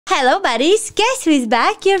Hello buddies, guess who is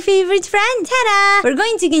back? Your favorite friend, ta-da! We're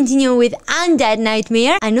going to continue with Undead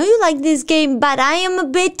Nightmare. I know you like this game, but I am a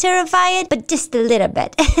bit terrified, but just a little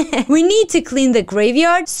bit. We need to clean the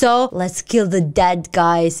graveyard, so let's kill the dead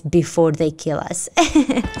guys before they kill us.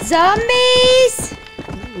 Zombies!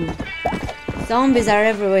 Ooh. Zombies are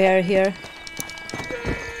everywhere here.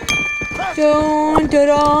 Dun, dun,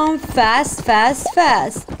 dun. Fast, fast,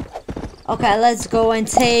 fast. Okay, let's go and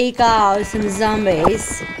take out some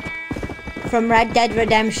zombies from Red Dead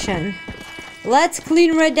Redemption. Let's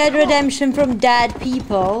clean Red Dead Redemption from dead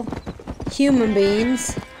people. Human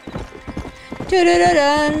beings.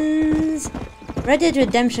 Dun-dun-dun-duns. Red Dead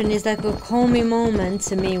Redemption is like a calming moment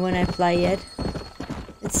to me when I play it.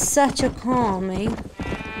 It's such a calming,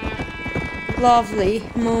 lovely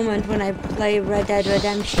moment when I play Red Dead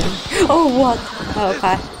Redemption. Oh, what? Oh,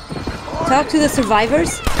 okay. Talk to the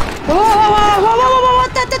survivors. Whoa, whoa, whoa, whoa, whoa, whoa, whoa,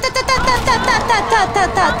 ta ta ta ta ta ta ta ta ta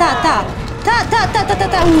ta ta ta ta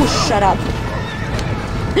ta. Ooh, shut up.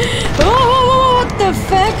 Oh, what the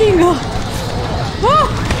fucking oh.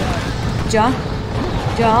 John.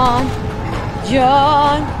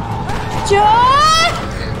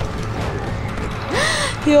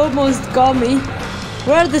 He almost got me.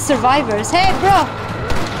 Where are the survivors? Hey, bro.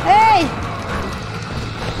 Hey.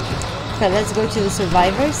 Okay, let's go to the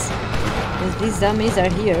survivors. Because these zombies are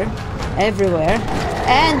here. Everywhere.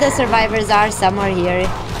 And the survivors are somewhere here.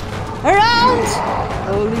 Around!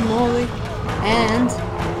 Holy moly. And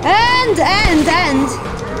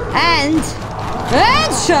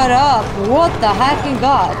shut up! What the hecking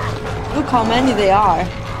god? Look how many they are.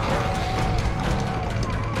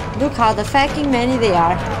 Look how the fucking many they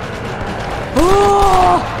are.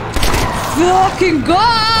 Oh! Fucking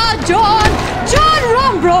god! John,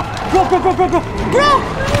 run, bro! Bro!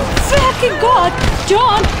 Fucking god!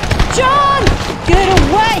 John! Get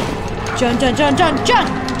away! John!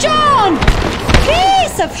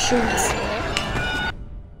 Piece of shit!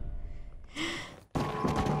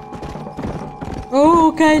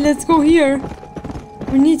 Oh, okay, let's go here.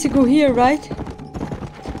 We need to go here, right?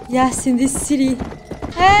 Yes, in this city.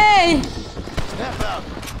 Hey!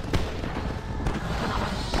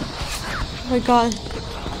 Oh my god.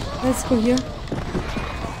 Let's go here.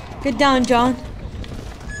 Get down, John.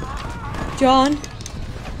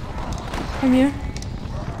 Come here.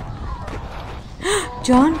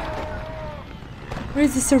 John? Where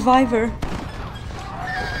is the survivor?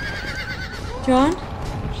 John?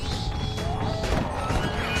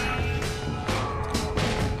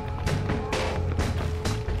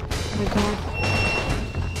 Oh my god.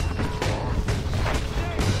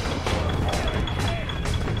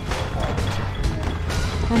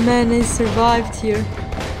 A man has survived here.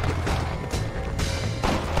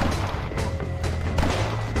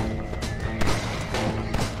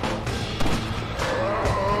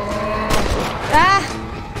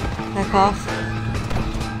 Back off.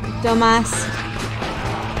 Dumbass.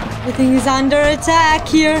 Everything is under attack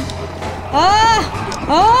here. Ah!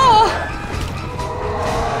 Oh!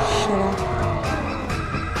 Shut up.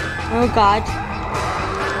 Oh god.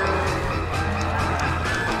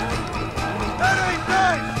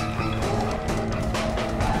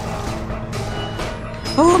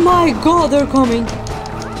 Oh my god, they're coming.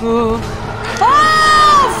 Oh.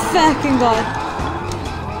 Oh! Fucking god.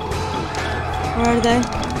 Where are they?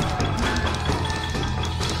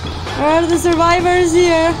 Where are the survivors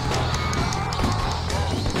here?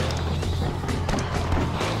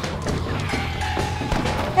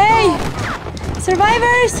 Hey!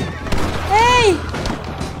 Survivors! Hey!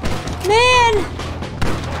 Man!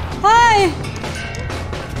 Hi!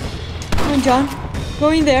 Come on, John. Go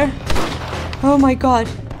in there. Oh my god.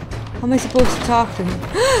 How am I supposed to talk to him?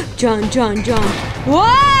 John.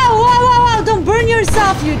 Wow! Don't burn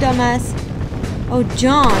yourself, you dumbass. Oh,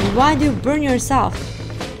 John, why do you burn yourself?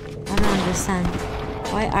 I don't understand.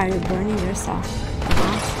 Why are you burning yourself?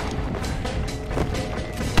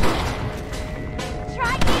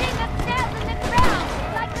 Try eating the snails in the ground,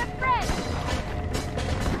 like the bread.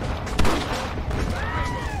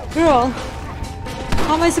 Girl,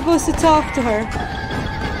 how am I supposed to talk to her?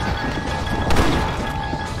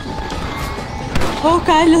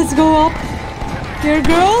 Okay, let's go up. Here,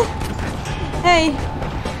 girl? Hey,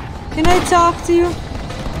 can I talk to you?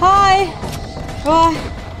 Hi. Oh.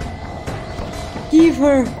 Give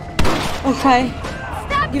her. Okay.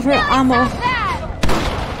 Stop. Give her ammo.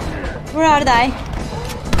 Where are they?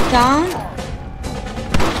 Down?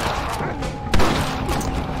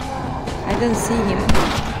 I don't see him.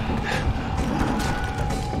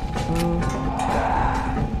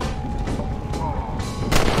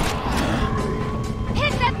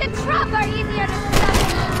 Hits at the trap are easier to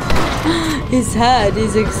stop. His head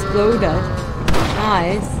is exploded.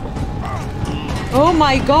 Nice. Oh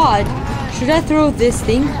my god. Should I throw this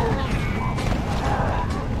thing?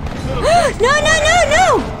 No, no, no, no!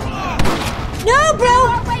 No, bro!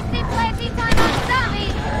 Don't waste the plenty time on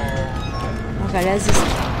zombies. Okay,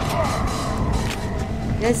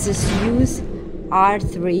 let's just use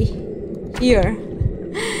R3 here.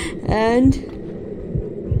 And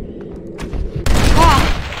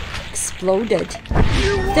exploded.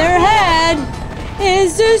 Their head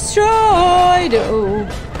is destroyed. Oh.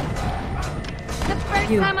 The first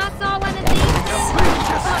time I saw one of these,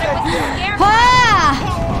 I thought it was scary.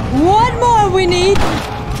 One more we need.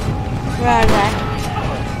 Where are they?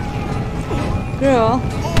 Girl.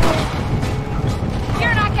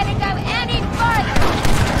 You're not gonna go any further.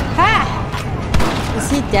 Is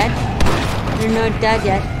he dead? You're not dead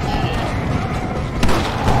yet.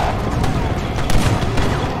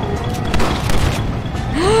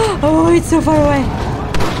 Oh, it's so far away.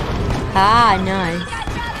 Nice.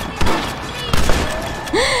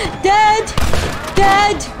 Dead!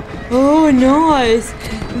 Dead! Oh, nice.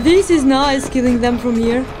 This is nice, killing them from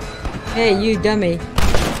here. Hey, you dummy.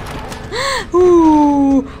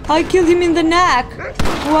 Ooh, I killed him in the neck.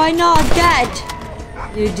 Why not dead?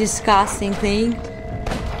 You disgusting thing.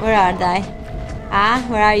 Where are they?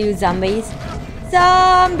 Where are you, zombies?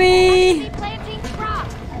 Zombie! Planting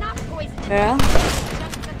crops, not poison. Girl?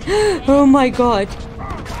 Oh my god.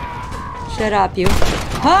 Shut up, you.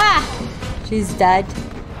 She's dead.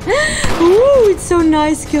 Ooh, it's so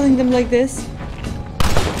nice killing them like this.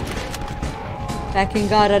 Fucking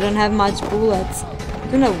god, I don't have much bullets. I'm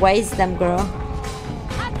gonna waste them, girl.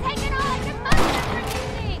 I'm taking all your mushrooms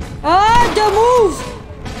from you things. Don't move!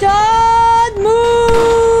 Don't move!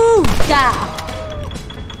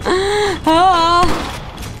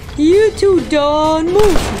 You two don't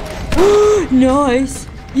move. Nice.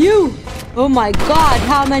 You. Oh my god,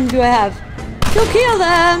 how many do I have? To kill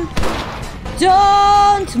them.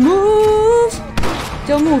 Don't move.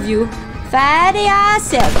 Don't move, you. Fatty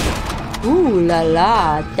ass. Ooh la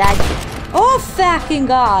la. That. Oh fucking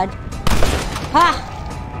god.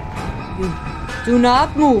 You do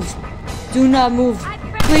not move. Do not move.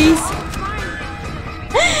 Please.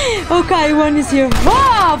 Okay, one is here.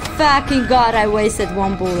 Oh fucking god, I wasted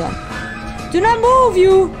one bullet. Do not move,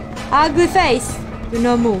 you ugly face. Do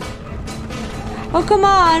not move. Oh, come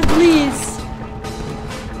on, please.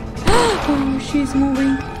 Oh, she's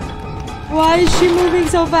moving. Why is she moving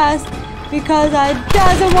so fast? Because I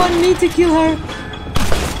doesn't want me to kill her.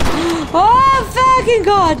 Oh, fucking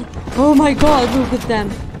god. Oh my god, look at them.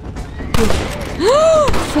 Oh,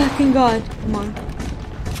 fucking god. Come on.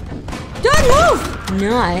 Don't move.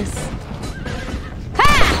 Nice.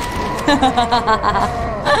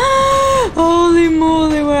 Holy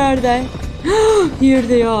moly, where are they? Here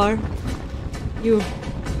they are. You.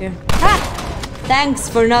 Here. Thanks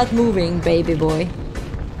for not moving, baby boy.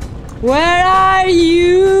 Where are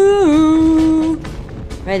you?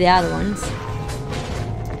 Where are the other ones?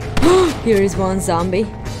 Here is one zombie.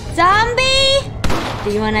 Zombie!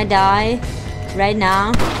 Do you wanna die? Right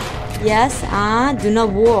now? Yes? Do not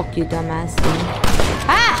walk, you dumbass thing.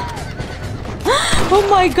 Oh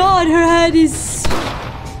my god, her head is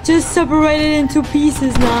just separated into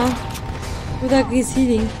pieces now. Who the heck is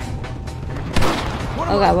hitting?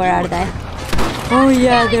 Okay, where are they? Oh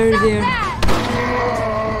yeah, they're there.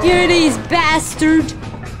 Here it is, bastard.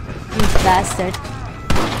 You bastard.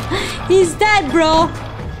 He's dead, bro.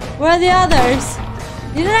 Where are the others?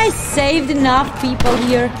 Didn't I save enough people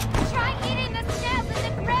here? Try eating the snails in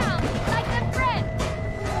the ground, like the bread.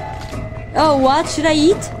 Oh, what? Should I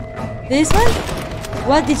eat? This one?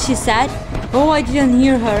 What did she say? Oh, I didn't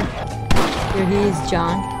hear her. Here he is,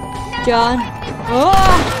 John. John.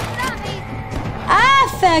 Oh!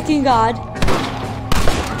 Fucking god.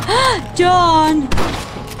 John.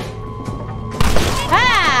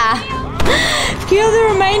 Kill the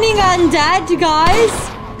remaining undead, guys.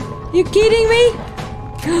 You kidding me?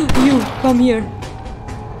 You, come here.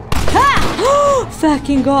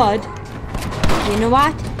 Fucking god. You know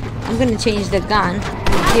what? I'm gonna change the gun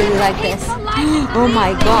and kill you like this. Oh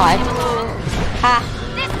my god.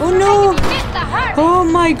 Oh no. Oh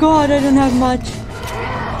my god, I don't have much.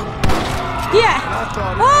 Yeah.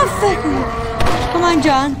 Oh, fucking. Come on,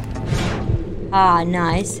 John.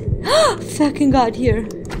 Nice. Fucking god, here.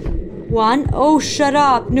 One. Oh, shut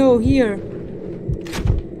up. No, here.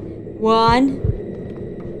 1,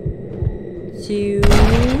 2.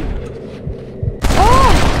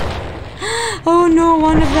 Oh no,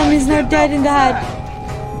 one of them is not dead in the head.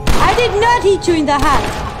 I did not hit you in the head.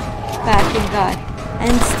 Fucking god.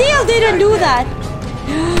 And still didn't do that.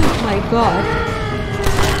 My god.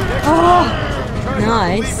 Oh.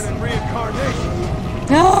 Nice. Believing in reincarnation.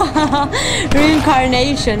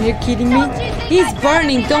 Reincarnation, you kidding me? He's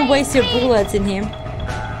burning, don't waste your bullets in him.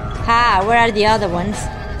 Ha, where are the other ones?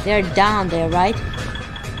 They're down there, right?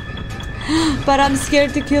 But I'm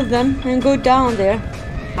scared to kill them and go down there.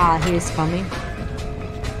 Ah, he's coming.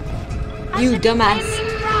 You dumbass.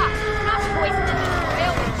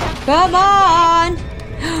 Come on!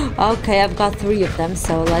 Okay, I've got 3 of them,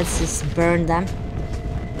 so let's just burn them.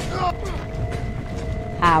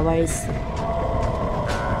 Ah, where is...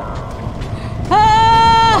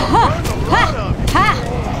 Ah! Ha! Ha! Ha!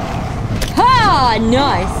 Ha!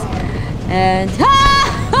 Nice! And... Ha!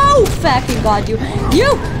 Oh, fucking god, you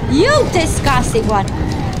disgusting one!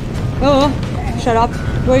 Oh, shut up.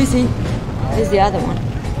 Where is he? Where's the other one?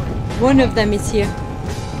 One of them is here.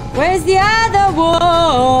 Where's the other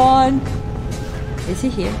one? Is he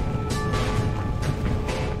here?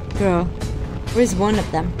 Girl, where's one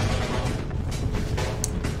of them?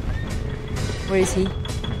 Where is he?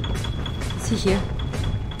 Is he here?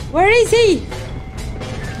 Where is he?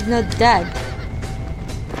 He's not dead.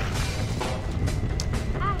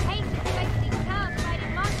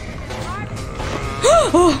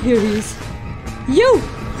 Oh, here he is. You!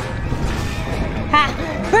 Ha!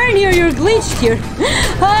 Burn here, you're glitched here.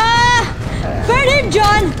 Ah! Burn him,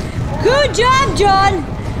 John! Good job, John!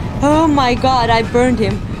 Oh my god, I burned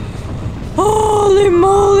him. Holy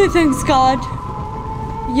moly, thanks God.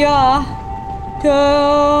 Yeah.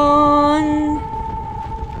 Done.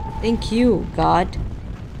 Thank you, God.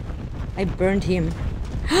 I burned him.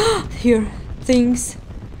 Here, things.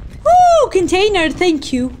 Woo! Container,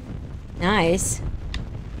 thank you. Nice.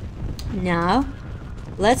 Now,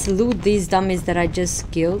 let's loot these dummies that I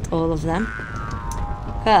just killed, all of them.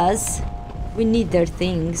 Because we need their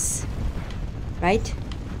things. Right?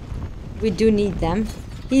 We do need them.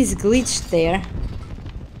 He's glitched there.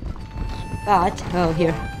 But, oh,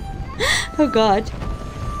 here. Oh god.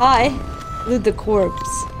 Hi. Loot the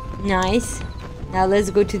corpse. Nice. Now let's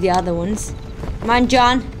go to the other ones. Come on,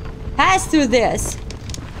 John. Pass through this.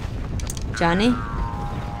 Johnny.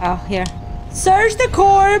 Oh, here. Search the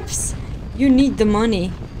corpse. You need the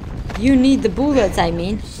money. You need the bullets, I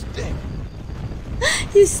mean.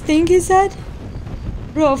 You stink, he said.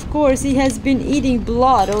 Bro, of course, he has been eating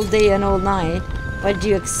blood all day and all night. What do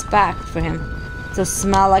you expect for him? To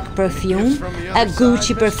smell like perfume? A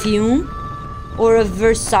Gucci perfume? Or a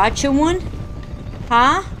Versace one?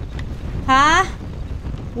 Huh? Huh?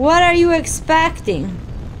 What are you expecting?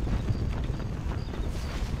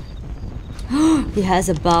 He has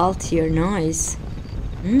a belt here, nice.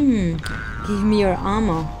 Give me your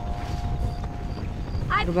ammo.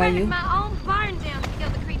 I'd What about you? my own barn down to kill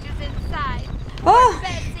the creatures inside. Oh!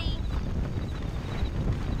 Betsy.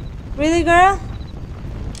 Really, girl?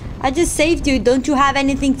 I just saved you. Don't you have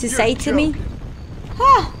anything to say to me?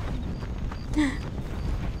 Ah.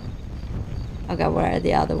 Okay, where are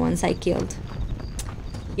the other ones I killed?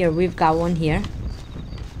 Here, we've got one here.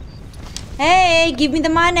 Hey, give me the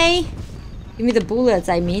money. Give me the bullets,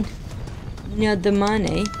 I mean. Not the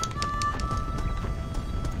money.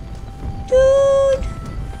 Dude.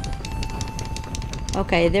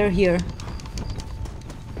 Okay, they're here.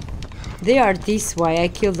 They are this way. I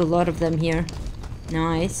killed a lot of them here.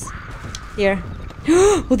 Nice. Here.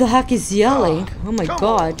 Who the heck is yelling? Oh my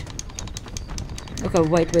god. Okay,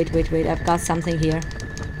 wait. I've got something here.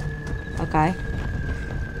 Okay.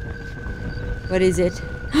 What is it?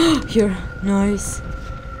 Here. Nice.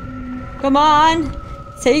 Come on.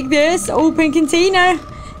 Take this. Open container.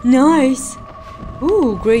 Nice.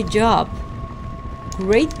 Ooh, great job.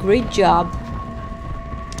 Great job.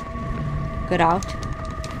 Get out.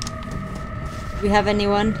 Do we have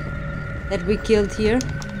anyone that we killed here?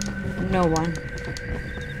 No one.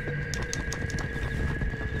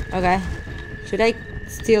 Okay. Should I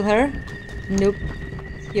steal her? Nope.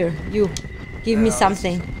 Here, you. Give me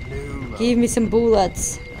something. Give me some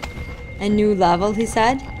bullets. A new level, he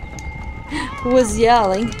said. Who was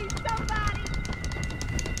yelling?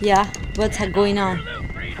 Yeah, what's going on?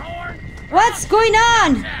 What's going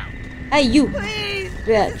on? Hey, you.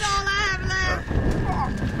 Bitch.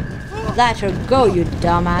 Let her go, you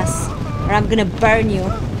dumbass. Or I'm gonna burn you.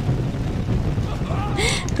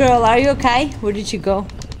 Girl, are you okay? Where did you go?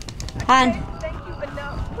 Han. Thank you, but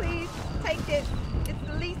no, please take this. It's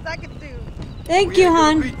the least I can do. Thank you,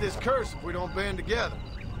 Han. Beat this curse if we don't band together.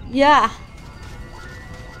 Yeah.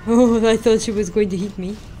 Oh, I thought she was going to hit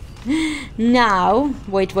me. Now,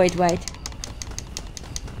 wait.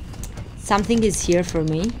 Something is here for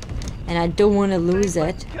me, and I don't want to lose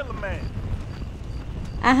it. Kill a man.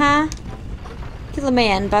 Uh-huh. Kill a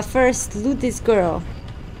man, but first loot this girl.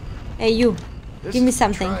 Hey, you. Give me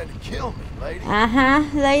something. Trying to kill me. lady. Uh-huh,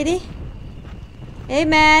 lady. Hey,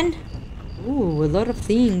 man. Ooh, a lot of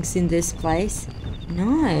things in this place.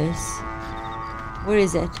 Nice. Where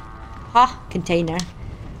is it? Ha, container.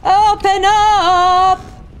 Open up!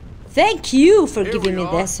 Thank you for Here giving we me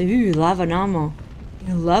are. this. Ooh, lava and ammo.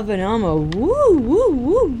 Lava and ammo. Woo, woo,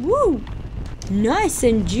 woo, woo. Nice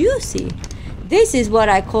and juicy. This is what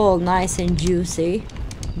I call nice and juicy.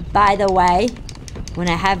 By the way, when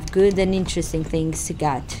I have good and interesting things to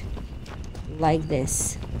get. Like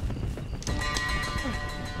this.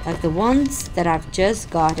 Like the ones that I've just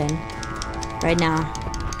gotten. Right now.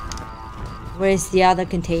 Where is the other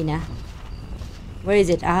container? Where is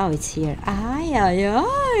it? Oh, it's here. Ay, ay,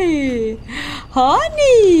 ay.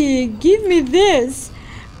 Honey, give me this.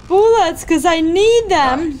 Bullets, because I need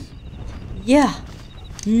them. Nice. Yeah.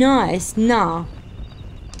 Nice. Now.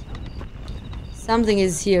 Something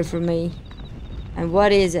is here for me. And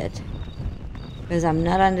what is it? Because I'm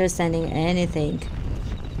not understanding anything.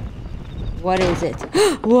 What is it?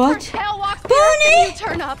 What? Hell walks Bonnie! you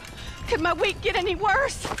turn up. Could my week get any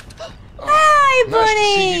worse? Hi, Nice to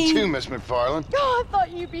see Bunny! you too, Miss McFarland. Oh, I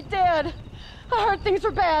thought you'd be dead. I heard things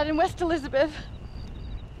were bad in West Elizabeth.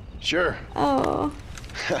 Sure, Oh.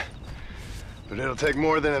 but it'll take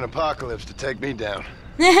more than an apocalypse to take me down.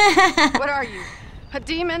 What are you? A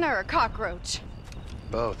demon or a cockroach?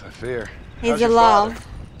 Both, I fear. He's How's a your love. father?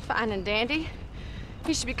 Fine and dandy.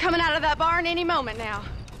 He should be coming out of that barn any moment now.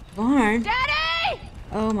 Barn? Daddy!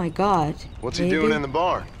 Oh my god. What's he doing in the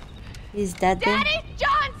barn? He's dead there? Daddy!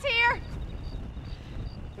 John's here!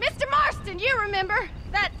 Mr. Marston, you remember?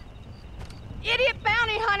 That idiot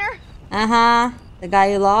bounty hunter? Uh-huh. The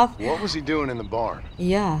guy you love? What was he doing in the barn?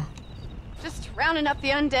 Yeah. Just rounding up the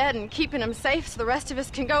undead and keeping them safe so the rest of us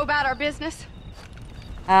can go about our business.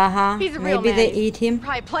 Uh-huh. He's a real Maybe man. they eat him.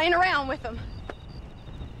 Probably playing around with them.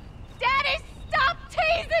 Daddy, stop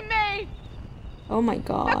teasing me! Oh my Now,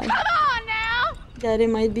 god. come on now! Daddy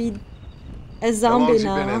might be a How zombie long's he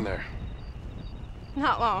now. been in there?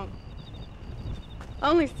 Not long.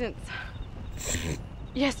 Only since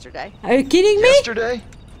yesterday. Are you kidding me? Yesterday?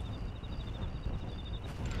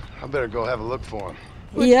 I better go have a look for him.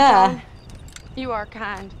 Would you, Yeah. John? You are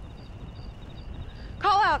kind.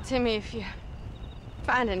 Call out to me if you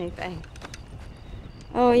find anything.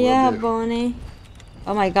 Oh yeah, do. Bonnie.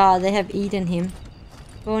 Oh my god, they have eaten him.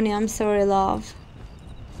 Bonnie, I'm sorry, love.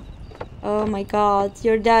 Oh my god,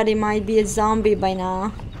 your daddy might be a zombie by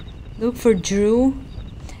now. Look for Drew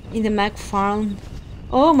in the McFarlane.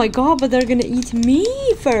 Oh my god, but they're gonna eat me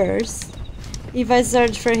first. If I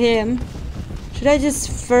search for him. Should I just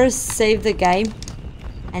first save the game?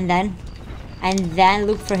 And then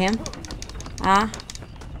look for him?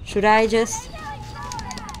 Should I just?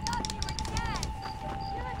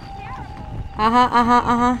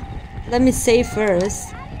 Let me save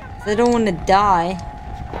first. I don't want to die.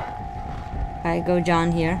 Okay, go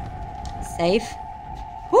John here. Save.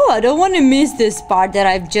 Oh, I don't want to miss this part that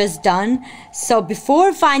I've just done. So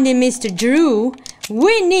before finding Mr. Drew,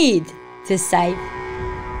 we need to save.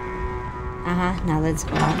 Now let's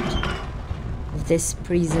go out of this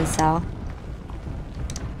prison cell.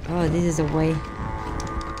 Oh, this is a way.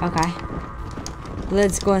 Okay.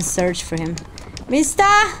 Let's go and search for him. Mister!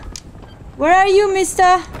 Where are you,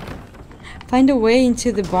 mister? Find a way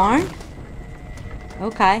into the barn?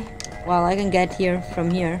 Okay. Well, I can get here from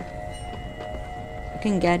here. I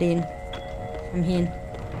can get in from here.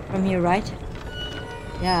 From here, right?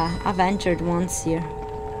 Yeah, I've entered once here.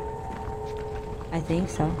 I think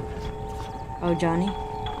so. Oh, Johnny.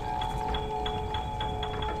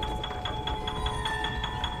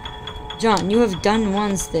 John, you have done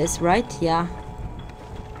once this, right? Yeah.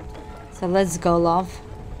 So let's go, love.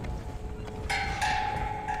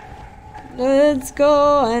 Let's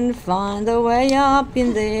go and find a way up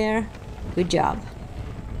in there. Good job.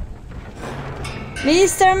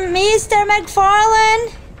 Mr.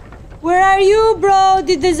 McFarlane? Where are you, bro?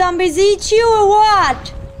 Did the zombies eat you or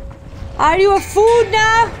what? Are you a food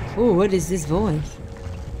now? Oh, what is this voice?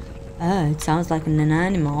 Oh, it sounds like an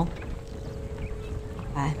animal.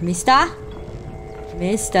 Mister?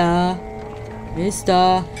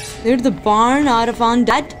 They're the barn out of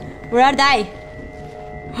Undead. Where are they?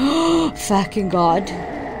 Oh, fucking God.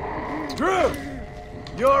 Drew!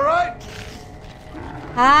 You alright?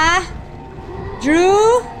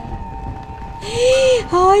 Drew?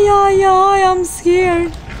 Ay, I'm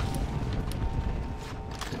scared.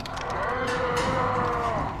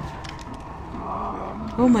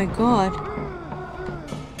 Oh my God.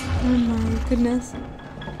 Oh my goodness.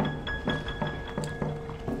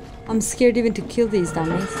 I'm scared even to kill these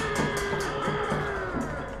dummies.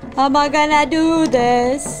 How am I gonna do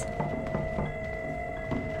this?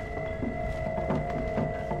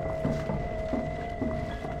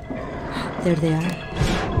 There they are.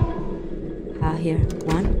 Ah, here.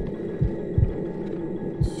 1,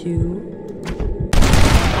 2.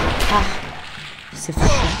 Ah, piece of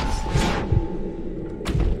shit.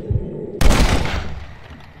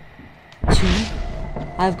 2.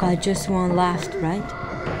 I've got just one left, right?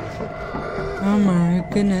 Oh my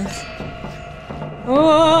goodness.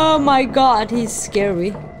 Oh my god, he's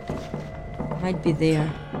scary. Might be there.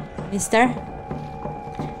 Mister?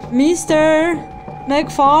 Mr.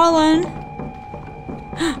 McFarlane!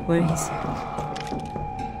 Where is he?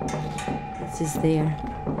 This is there.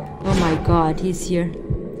 Oh my god, he's here.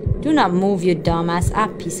 Do not move, you dumbass. Ah,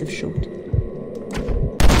 piece of shit.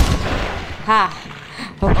 Ha!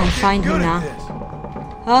 Okay, find him now.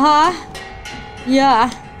 Uh-huh.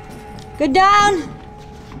 Yeah. Go down!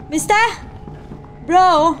 Mister?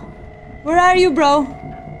 Bro! Where are you, bro?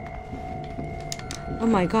 Oh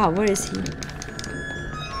my god, where is he?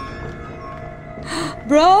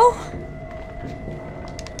 Bro?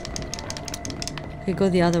 Okay, go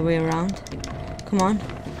the other way around. Come on.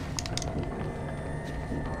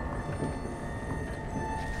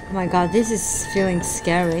 Oh my god, this is feeling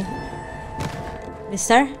scary.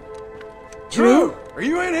 Mister? Drew? Are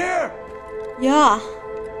you in here? Yeah.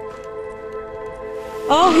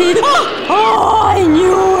 Oh, he... Oh, I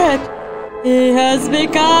knew it! He has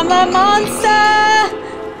become a monster!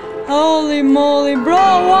 Holy moly,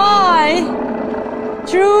 bro, why?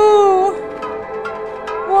 Drew!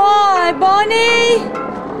 Why, Bonnie?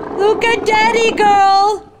 Look at Daddy,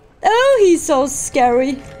 girl! Oh, he's so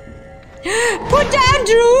scary. Put down,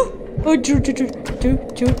 Drew! Oh, Drew.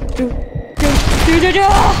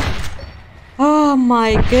 Oh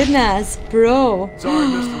my goodness, bro. Sorry,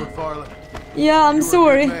 Mr. McFarlane. Yeah, I'm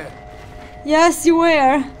sorry. Yes, you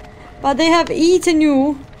were. But they have eaten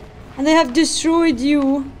you. And they have destroyed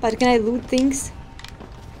you. But can I loot things?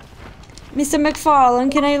 Mr.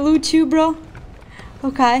 McFarlane, can I loot you, bro?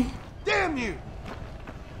 Okay. Damn you!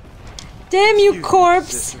 Damn you, Excuse me,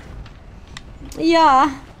 corpse. sister.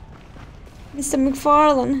 Yeah. Mr.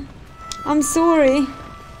 McFarlane. I'm sorry.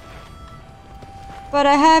 But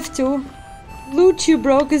I have to loot you,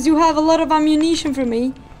 bro, because you have a lot of ammunition for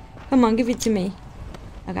me. Come on, give it to me.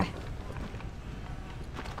 Okay.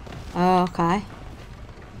 Okay.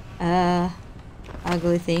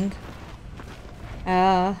 Ugly thing.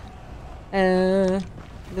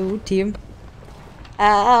 Loot him.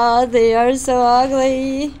 They are so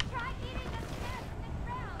ugly.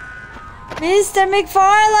 Mr.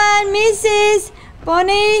 McFarlane, Mrs.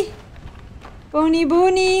 Bonnie.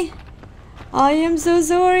 Bonnie. I am so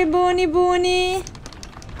sorry, Bonnie.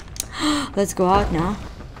 Let's go out now.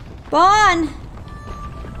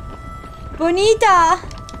 Bonita.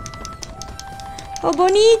 Oh,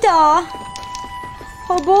 Bonita.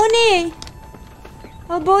 Oh,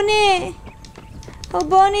 Bonnie. Oh,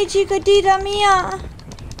 Bonnie, chiquitita mia.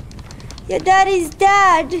 Your daddy's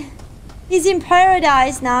dead. He's in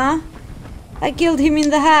paradise now. I killed him in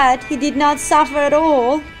the head. He did not suffer at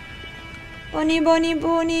all.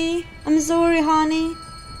 Bonnie. I'm sorry, honey.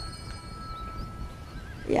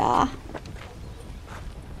 Yeah.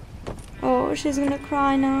 Oh, she's gonna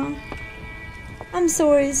cry now. I'm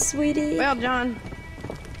sorry, sweetie. Well, John,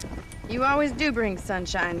 you always do bring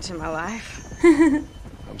sunshine to my life.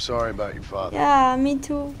 I'm sorry about your father. Yeah, me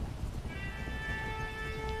too.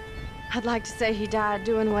 I'd like to say he died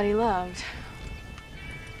doing what he loved.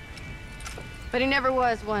 But he never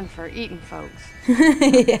was one for eating folks.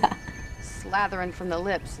 Yeah. Slathering from the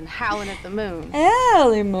lips and howling at the moon.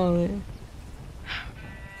 Holy moly.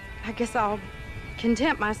 I guess I'll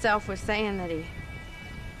content myself with saying that he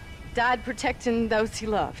died protecting those he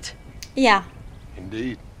loved. Yeah,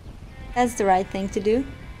 Indeed. that's the right thing to do.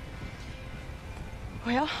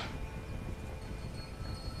 Well,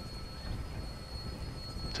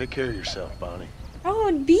 Take care of yourself, Bonnie.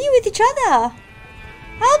 Oh, be with each other.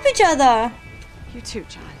 Help each other. you too,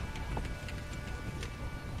 John.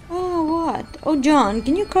 Oh, what? Oh, John,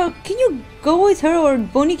 can you go with her, or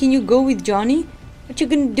Bonnie, can you go with Johnny? What you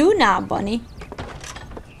gonna do now, Bonnie?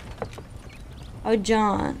 Oh,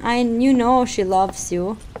 John, you know she loves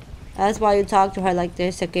you. That's why you talk to her like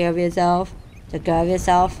this. Take care of yourself. Take care of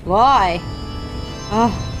yourself. Why?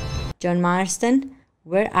 Oh, John Marston,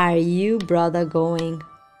 where are you, brother, going?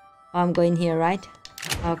 Oh, I'm going here, right?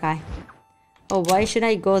 Okay. Oh, why should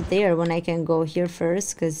I go there when I can go here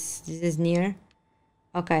first? Because this is near.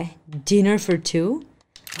 Okay. Dinner for 2?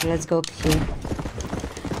 Let's go here.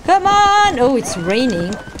 Come on! Oh, it's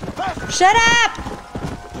raining. Shut up!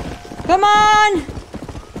 Come on!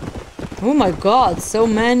 Oh my god, so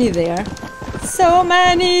many there. So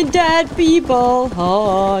many dead people.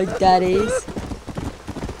 Oh, daddies.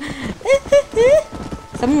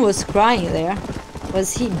 Someone was crying there.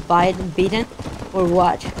 Was he beaten or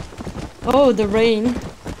what? Oh, the rain.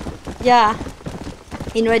 Yeah.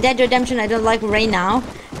 In Red Dead Redemption, I don't like rain now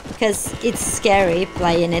because it's scary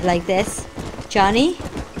playing it like this. Johnny?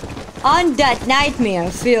 Undead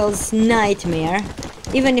Nightmare feels nightmare.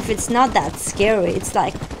 Even if it's not that scary, it's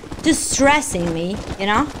like just stressing me, you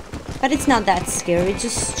know? But it's not that scary,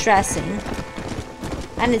 just stressing.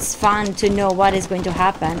 And it's fun to know what is going to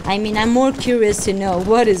happen. I mean, I'm more curious to know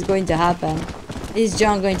what is going to happen. Is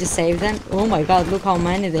John going to save them? Oh my god, look how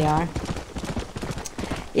many they are.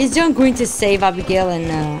 Is John going to save Abigail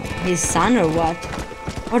and his son or what?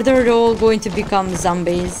 Or they're all going to become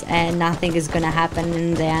zombies and nothing is gonna happen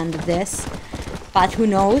in the end of this? But who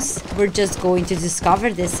knows? We're just going to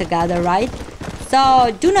discover this together, right?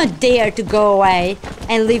 So do not dare to go away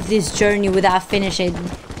and leave this journey without finishing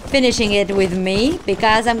it with me,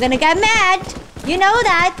 because I'm gonna get mad. You know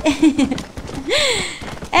that.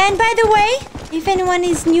 And by the way, if anyone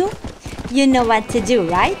is new, you know what to do,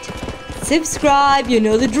 right? Subscribe, you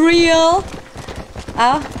know the drill.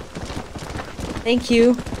 Oh, thank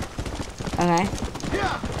you. Okay.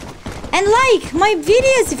 And like my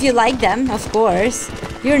videos if you like them, of course.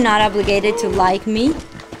 You're not obligated to like me.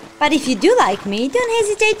 But if you do like me, don't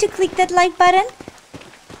hesitate to click that like button.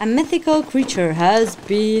 A mythical creature has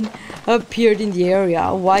appeared in the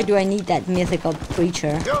area. Why do I need that mythical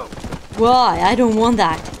creature? Why? I don't want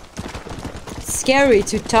that. It's scary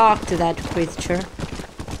to talk to that creature.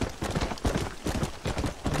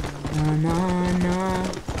 No.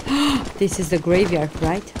 This is the graveyard,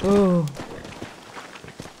 right? Oh.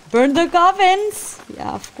 Burn the coffins!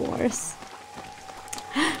 Yeah, of course.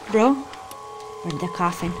 Bro, burn the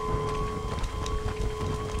coffin.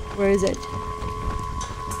 Where is it?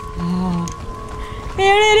 Oh.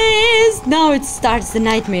 Here it is! Now it starts the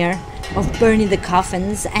nightmare of burning the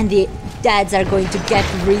coffins, and the deads are going to get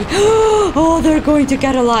oh, they're going to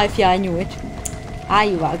get alive. Yeah, I knew it. Ah,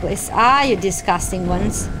 you uglies. Ah, you disgusting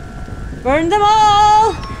ones. Burn them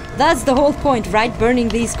all! That's the whole point, right? Burning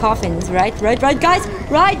these coffins, right? Right, guys?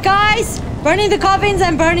 Right, guys? Burning the coffins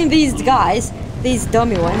and burning these guys. These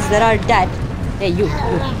dummy ones that are dead. Hey, you.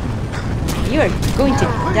 You're going to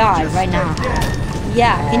die right now.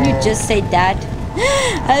 Yeah, can you just say that?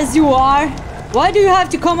 As you are. Why do you have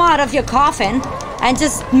to come out of your coffin and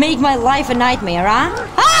just make my life a nightmare, huh?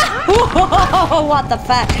 Ah! What the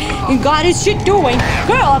fuck? You got his shit doing.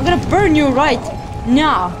 Girl, I'm gonna burn you right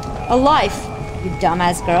now. Alive. You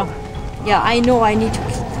dumbass girl. Yeah, I know I need to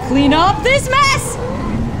clean up this mess.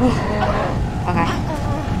 Okay.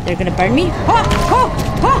 They're gonna burn me.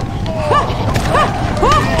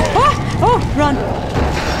 Run.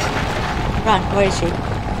 Run. Where is she?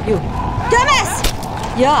 You. Dumbass!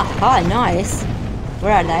 Yeah. Ah, nice.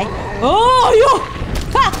 Where are they? Oh, you!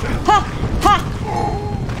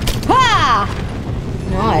 Ha!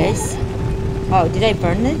 Nice. Oh, did I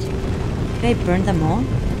burn it? Did I burn them all?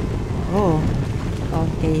 Oh.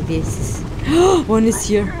 Okay, this is... One is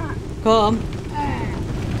here. Come.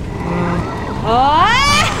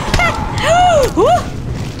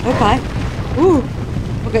 Okay. Ooh.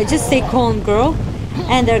 Okay, just stay calm, girl.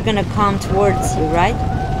 And they're gonna come towards you, right?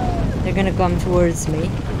 They're gonna come towards me.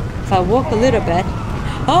 If I walk a little bit...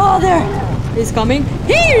 Oh, there! He's coming.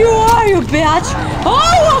 Here you are, you bitch!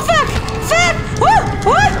 Oh, fuck! Fuck!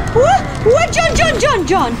 What?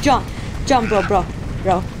 John,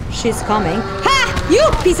 bro. She's coming. Ha! You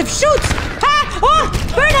piece of shoot! Ha! Oh!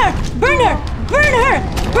 Burn her!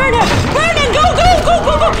 Run,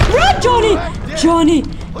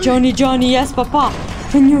 Johnny! Yes, Papa.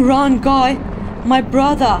 Can you run, guy? My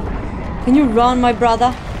brother. Can you run, my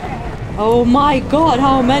brother? Oh my God!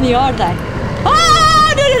 How many are they?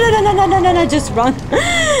 Ah! No! Just run!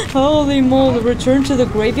 Holy moly! Return to the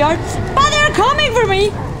graveyard. But they're coming for me.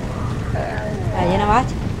 You know what?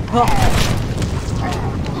 Oh.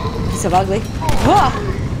 So ugly.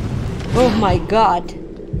 Oh my God.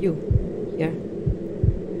 You. Here.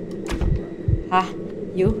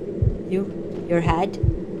 Your head.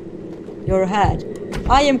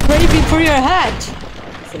 I am craving for your head.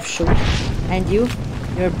 So sure. And you're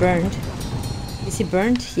burned. Is he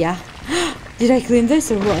burned? Yeah. Did I clean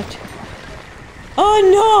this or what? Oh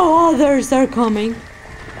no, others are coming.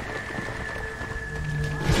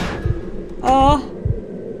 Oh,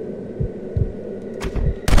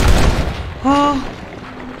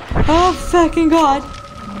 fucking God.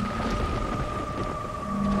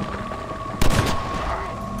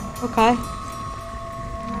 Okay.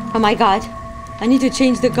 Oh my God. I need to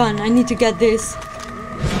change the gun. I need to get this.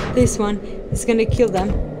 This one is gonna kill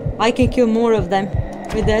them. I can kill more of them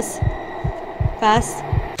with this. Fast.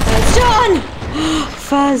 John!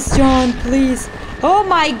 Fast, John, please. Oh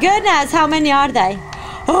my goodness, how many are they?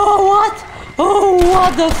 Oh, what? Oh,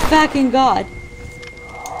 what the fucking god.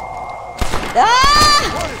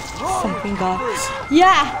 Ah! Fucking god.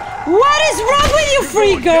 Yeah. What is wrong with you,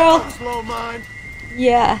 free girl?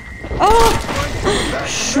 Yeah. Oh.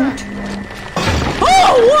 Shoot.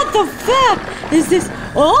 Oh, what the fuck is this?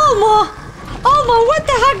 Alma! Alma, what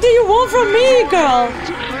the heck do you want from me, girl?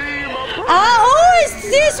 Oh, it's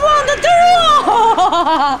this one, the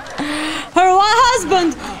her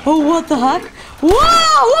husband. Oh, what the heck? Wow,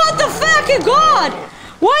 what the fucking god?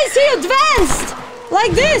 Why is he advanced?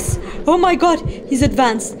 Like this? Oh my god, he's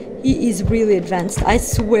advanced. He is really advanced. I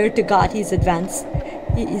swear to god, he's advanced.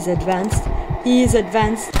 He is advanced. He is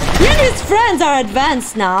advanced. Even his friends are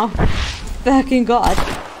advanced now. Fucking god.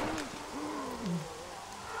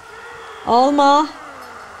 Alma.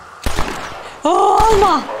 Oh,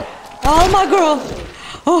 Alma. Alma, girl.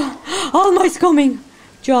 Oh, Alma's coming.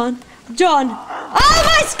 John. John.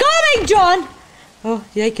 Alma's coming, John. Oh,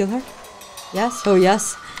 did I kill her? Yes. Oh,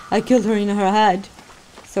 yes. I killed her in her head.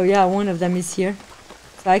 So, yeah, one of them is here.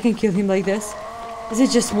 So I can kill him like this. Is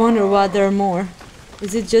it just one or what? There are more.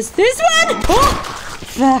 Is it just this one? Oh,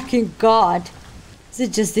 fucking god. Is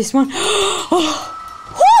it just this one? Oh.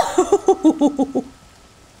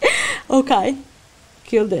 Okay.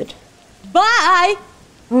 Killed it. Bye!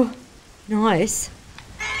 Oh, nice.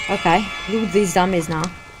 Okay. Loot these dummies now.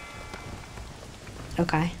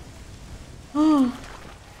 Okay. Oh.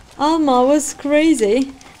 Alma was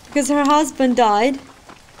crazy. Because her husband died.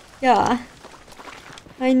 Yeah.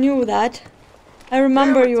 I knew that. I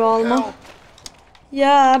remember you, Alma. Hell.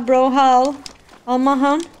 Yeah, bro, hell. Alma,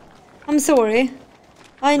 hun? I'm sorry.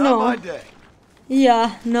 I know. Not my day.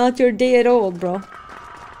 Yeah, not your day at all, bro.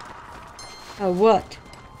 Oh, what?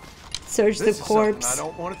 Search This the is corpse. something I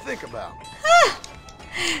don't want to think about.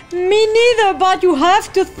 Me neither, but you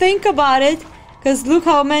have to think about it. Because look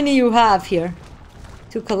how many you have here.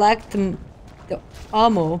 To collect the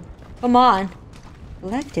ammo. Come on.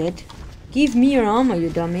 Collect it. Give me your ammo, you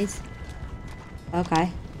dummies.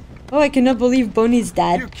 Okay. Oh, I cannot believe Bonnie's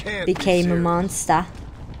dad became a monster.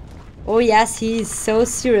 Oh yes, he is so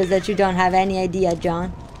serious that you don't have any idea,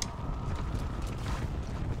 John.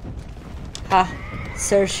 Ha.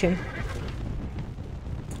 Search him.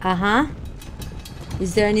 Uh-huh.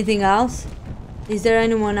 Is there anything else? Is there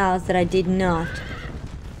anyone else that I did not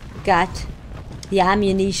get the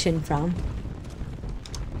ammunition from?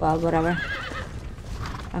 Well, whatever.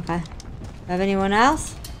 Okay. Have anyone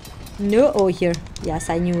else? No. Oh, here. Yes,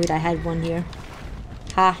 I knew it. I had one here.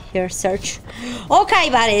 Ha, here, search. Okay,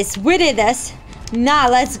 buddies, we did this. Now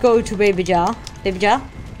let's go to Baby Joe. Baby Joe?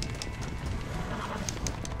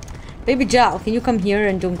 Baby Joe, can you come here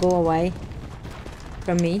and don't go away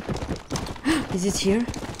from me? Is it here?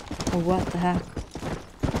 Oh, what the heck?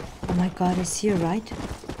 Oh my god, it's here, right?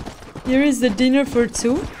 Here is the dinner for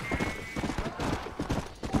two.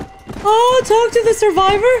 Oh, talk to the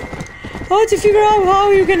survivor? Oh, to figure out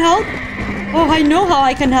how you can help? Oh, I know how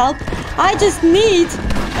I can help. I just need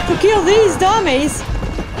to kill these dummies.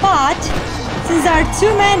 But, since there are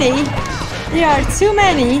too many,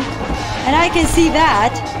 and I can see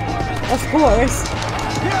that, of course.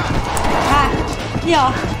 Ah,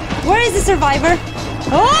 yeah. Where is the survivor?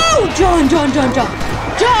 Oh, John! John!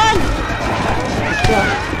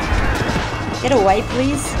 Get away,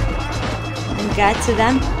 please. And get to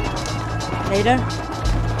them. Later.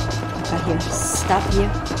 Okay, here. Stop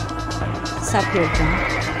here. Stop here, John.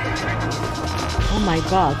 Oh my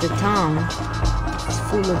god, the town is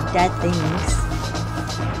full of dead things.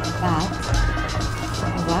 But,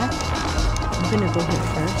 what? I'm gonna go here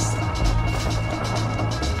first.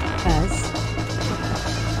 Because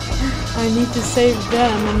I need to save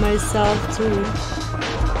them and myself too.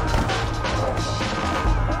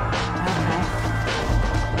 Okay.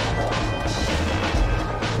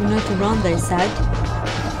 Do not run, they said.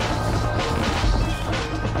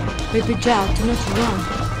 Baby Jack, do not run.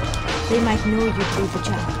 They might know you, Baby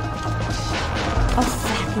Jack. Oh,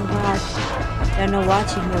 fucking god. They're not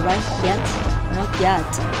watching me, right? Yet? Not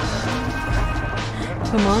yet.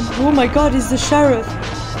 Come on. Oh my god, it's the sheriff.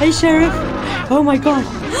 Hey, sheriff. Oh my god.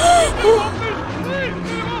 Come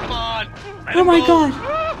on. Oh my god.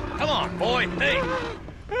 Come on, boy. Hey.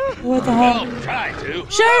 What the hell? Well, try to.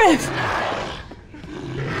 Sheriff!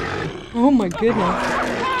 Oh my goodness.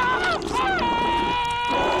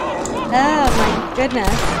 Oh my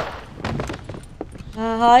goodness.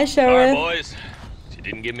 Hi, Sheriff. Sorry, boys. She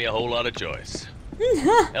didn't give me a whole lot of choice.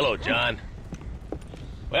 Hello, John.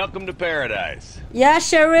 Welcome to paradise. Yeah,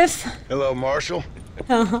 Sheriff. Hello, Marshal.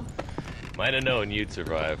 Might have known you'd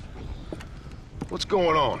survive. What's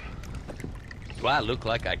going on? Do I look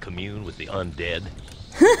like I commune with the undead?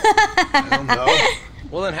 I don't know.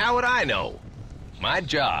 Well, then how would I know? My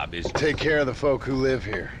job is... Take care of the folk who live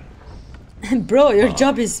here. Bro, your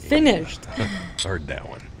job is finished. Heard that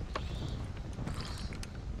one.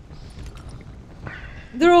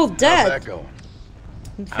 They're all How's dead. that going?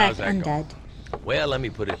 In How's fact, that I'm going? dead. Well, let me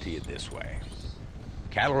put it to you this way.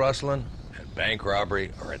 Cattle rustling and bank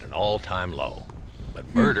robbery are at an all-time low.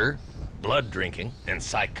 But murder, blood drinking, and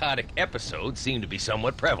psychotic episodes seem to be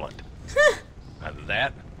somewhat prevalent. Either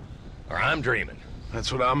that, or I'm dreaming.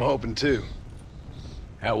 That's what I'm hoping too.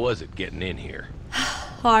 How was it getting in here?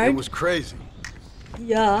 Hard. It was crazy.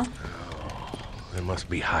 Yeah. They must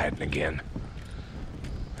be hiding again.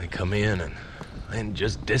 They come in and then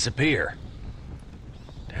just disappear.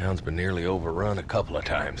 Town's been nearly overrun a couple of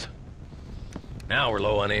times. Now we're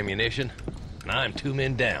low on ammunition, and I'm 2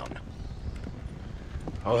 men down.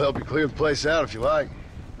 I'll help you clear the place out if you like.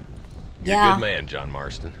 You're a Yeah. good man, John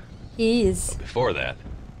Marston. He is. Before that,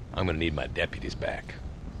 I'm gonna need my deputies back.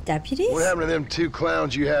 Deputies? What happened to them 2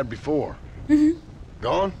 clowns you had before?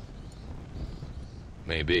 Gone?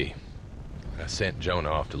 Maybe. I sent Jonah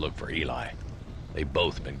off to look for Eli. They've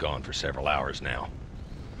both been gone for several hours now.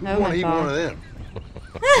 Oh Want my to eat one of god.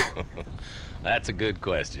 them? That's a good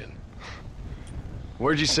question.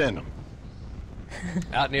 Where'd you send them?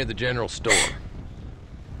 Out near the general store.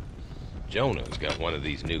 Jonah's got one of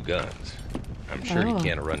these new guns. I'm sure Oh. he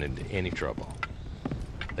can't run into any trouble.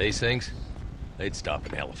 These things, they'd stop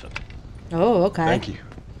an elephant. Oh, okay. Thank you.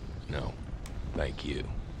 No, thank you.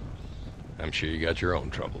 I'm sure you got your own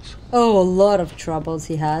troubles. Oh, a lot of troubles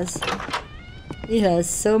he has. He has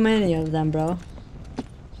so many of them, bro.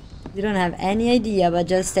 You don't have any idea, but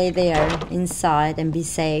just stay there, inside, and be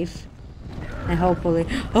safe. And hopefully...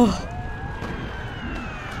 Oh!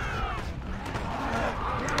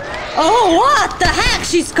 Oh, what the heck?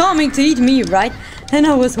 She's coming to eat me, right? And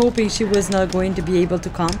I was hoping she was not going to be able to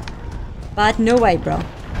come. But no way, bro.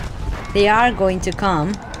 They are going to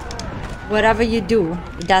come. Whatever you do,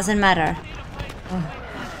 it doesn't matter. Oh,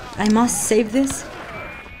 I must save this.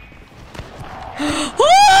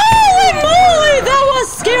 Holy moly! That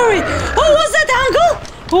was scary! Oh, was that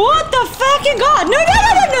uncle? What the fucking god? No, no,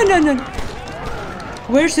 no, no, no, no, no!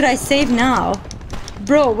 Where should I save now?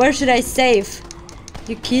 Bro, where should I save?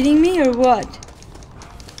 You kidding me or what?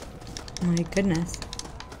 My goodness.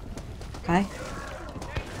 Okay.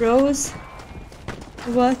 Bros?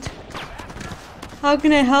 What? How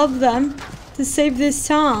can I help them to save this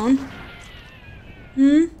town?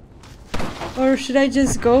 Or should I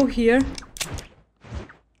just go here?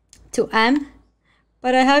 To M?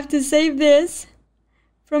 But I have to save this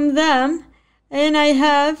from them. And I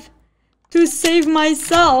have to save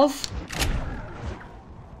myself.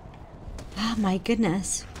 Oh my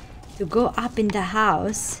goodness. To go up in the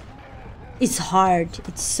house. It's hard.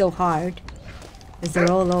 It's so hard. Because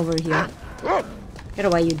they're all over here. Get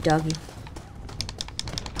away, you doggy.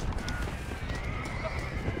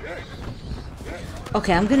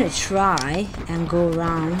 Okay, I'm gonna try and go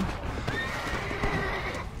around.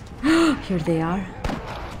 Here they are.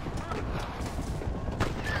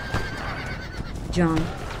 John.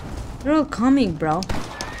 They're all coming, bro.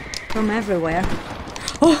 From everywhere.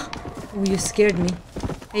 Oh! Oh, you scared me.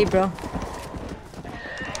 Hey, bro.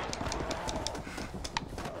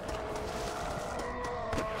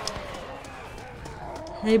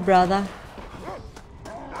 Hey, brother.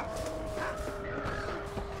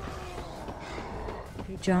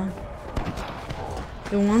 Hey, John.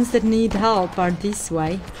 The ones that need help are this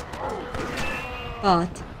way.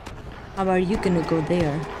 But how are you gonna go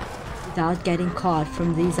there without getting caught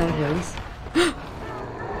from these others?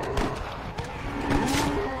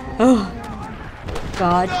 Oh,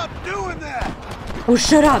 God. Stop doing that! Oh,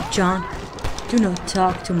 shut up, John. Do not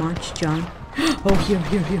talk too much, John. Oh, here.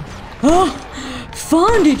 Oh,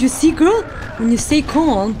 found it, you see, girl? When you stay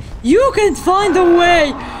calm, you can find a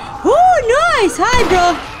way. Oh, nice. Hi,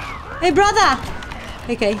 bro. Hey, brother.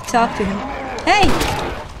 Okay, talk to him. Hey,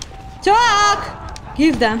 talk.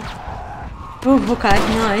 Give them. Oh, okay,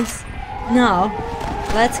 nice. Now,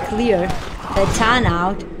 let's clear the town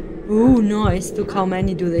out. Oh, nice. Look how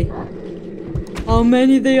many do they? How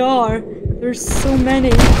many they are? There's so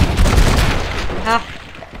many. Ah,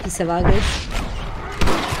 piece of ugly.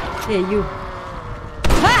 Hey, you.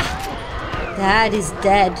 Ah! The hat is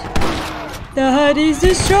dead. The hat is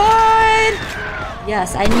destroyed.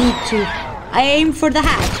 Yes, I need to. I aim for the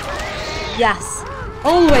hat. Yes.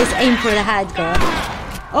 Always aim for the hat, girl.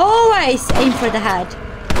 Always aim for the hat.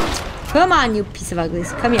 Come on, you piece of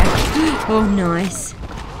uglies. Come here. Oh, nice.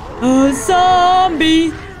 Oh,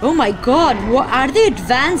 zombie. Oh my god. What, are they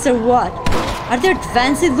advanced or what? Are they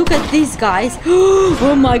advanced? Look at these guys.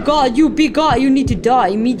 Oh my god, you big guy, you need to die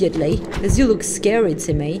immediately. Because you look scary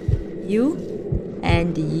to me. You.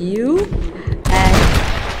 And you.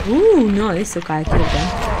 And... Ooh, nice. Okay, I killed them.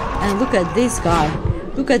 And look at this guy.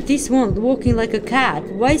 Look at this one walking like a cat.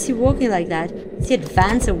 Why is he walking like that? Is he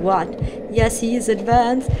advanced or what? Yes, he is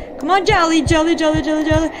advanced. Come on, Jelly, Jelly, Jelly, Jelly,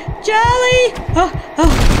 Jelly. Jelly!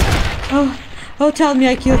 Oh, tell me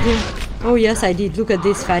I killed him. Oh, yes, I did. Look at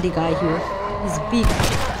this fatty guy here. He's big,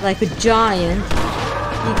 like a giant.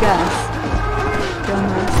 Big ass.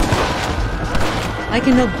 Dumbass. I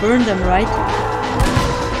cannot burn them, right?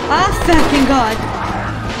 Ah, fucking god.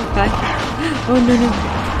 Okay. Oh, no, no.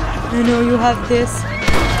 No, no, you have this.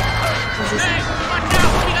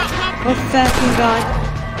 Oh, fucking god.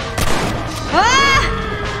 Ah!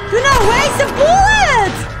 Do not waste the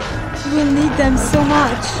bullets! You will need them so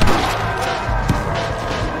much.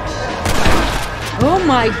 Oh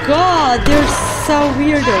my god, they're so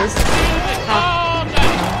weirdos. Ah.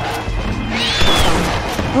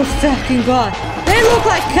 Oh, fucking god. They look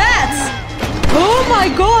like cats! Oh my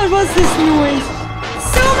god, what's this noise?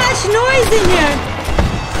 So much noise in here!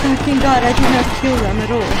 Fucking god, I did not kill them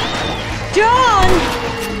at all. John!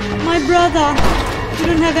 My brother! You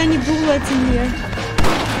don't have any bullets in here.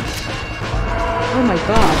 Oh my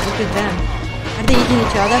god, look at them. Are they eating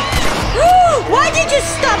each other? Why did you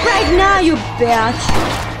stop right now, you bitch?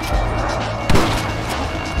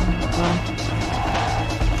 Oh.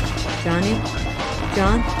 Johnny?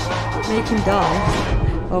 John? Make him die.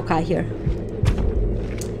 Okay, here.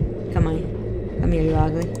 Come on. Come here, you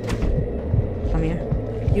ugly. Come here.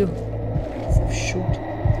 You. Shoot.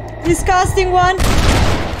 Disgusting one!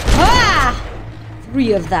 Ah!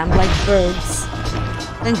 3 of them, like birds.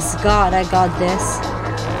 Thanks God I got this.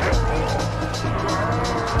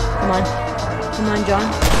 Come on. Come on, John.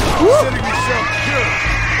 Woo!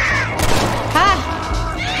 Ha!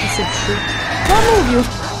 I said shoot. Don't move, you.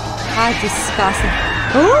 Ah, disgusting.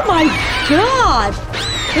 Oh my god!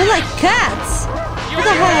 They're like cats! What the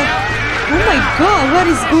hell? Oh my god, what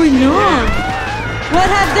is going on? What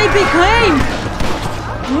have they become?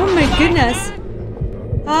 Oh my goodness.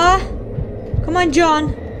 Ah! Come on,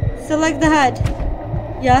 John. Select the head.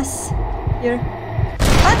 Yes. Here.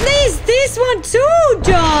 At least this one too,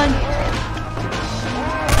 John!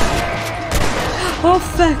 Oh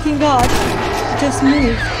fucking god. Just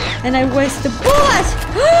move. And I waste a bullet!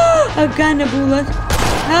 I got a bullet.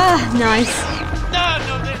 Ah, nice. None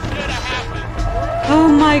of this should have happened. Oh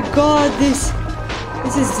my god, this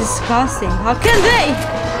is disgusting. How can they?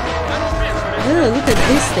 Oh, look at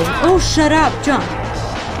this thing. Oh, shut up, John.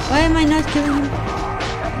 Why am I not killing him?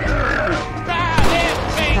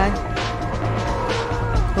 Okay.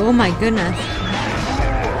 Oh my goodness.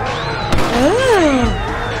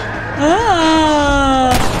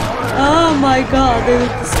 Oh my god, they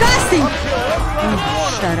look disgusting. Oh,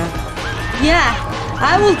 shut up. Yeah,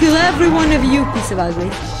 I will kill every one of you, piece of ugly.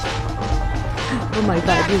 Oh my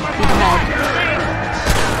god, you big head.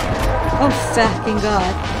 Oh fucking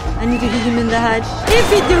god. I need to hit him in the head. If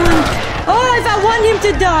he doing... Oh, if I want him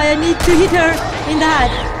to die, I need to hit her in the head.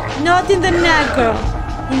 Not in the neck, girl.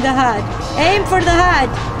 In the head. Aim for the head.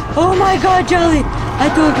 Oh my god, Jolly. I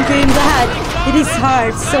told you to aim the head. It is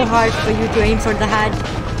hard, so hard for you to aim for the head.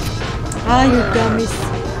 Ah, you dummies.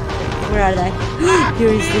 Where are they?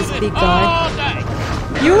 Here is this big guy.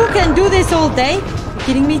 You can do this all day? Are you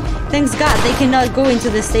kidding me? Thanks God they cannot go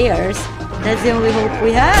into the stairs. That's the only hope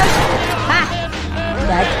we have. Ha!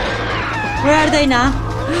 Dead. Where are they now?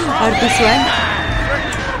 Are this way?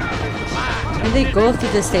 Can they go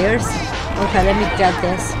through the stairs? Okay, let me get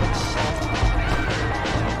this.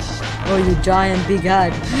 Oh, you giant big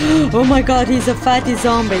head. Oh my god, he's a fatty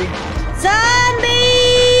zombie.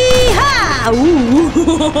 Zombie! Ha! Ooh.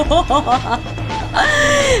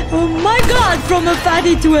 Oh my god, from a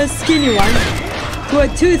fatty to a skinny one. To a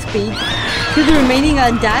toothpick. To the remaining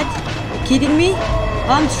undead? Are you kidding me?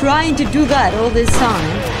 I'm trying to do that all this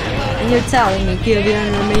time. And you're telling me kill the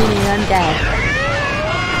remaining undead.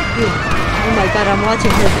 Oh my god, I'm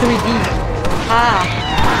watching her 3D. Ah.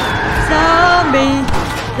 Zombie!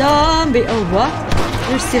 Zombie! Oh, what?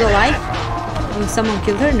 You're still alive? Oh, someone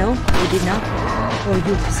killed her? No, they did not. Oh,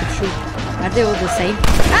 you piece of shit. Are they all the same?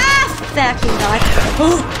 Ah! Fucking god!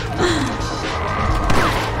 Oh!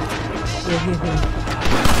 Here.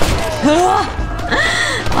 Ah!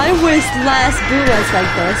 I waste last bullets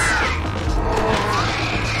like this.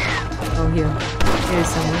 Oh, here. Here's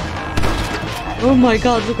someone. Oh my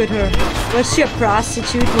god, look at her. Was she a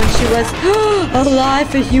prostitute when she was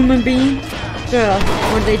alive, a human being? Girl,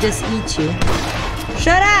 or they just eat you?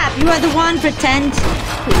 Shut up! You are the one pretend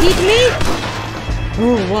to eat me?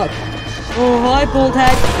 Oh, what? Oh, hi, bald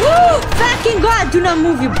head. Fucking God, do not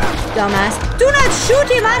move, you dumbass. Do not shoot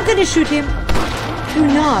him. I'm gonna shoot him. Do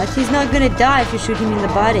not. He's not gonna die if you shoot him in the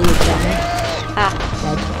body, you dummy. Ah,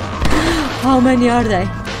 dead. How many are they?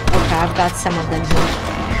 Okay, I've got some of them here.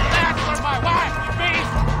 That's for my wife, you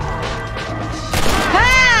beast!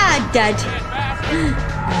 Ah, dead.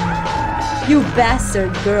 You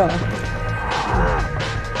bastard girl.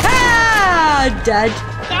 Ah, dead.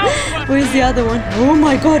 Where's the other one? Oh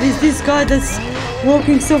my God, is this guy that's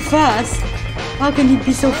walking so fast? How can he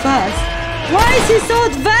be so fast? Why is he so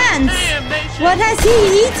advanced? What has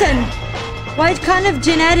he eaten? What kind of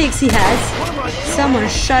genetics he has? Someone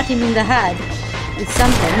shot him in the head with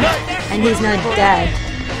something, and he's not dead.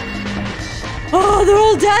 Oh, they're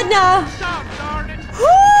all dead now.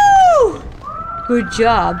 Woo! Good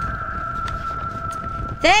job.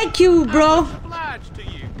 Thank you, bro.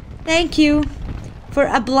 Thank you for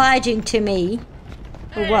obliging to me.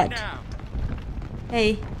 For what?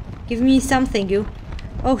 Hey, give me something, you.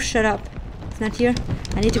 Oh, shut up. It's not here.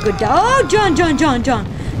 I need to go down. Oh, John.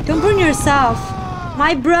 Don't burn yourself.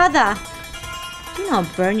 My brother. Do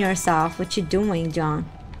not burn yourself. What you doing, John?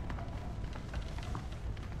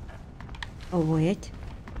 Oh, wait.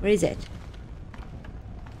 Where is it?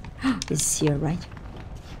 It's here, right?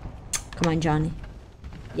 Come on, Johnny.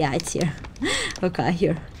 Yeah, it's here. Okay,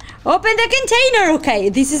 here. Open the container! Okay,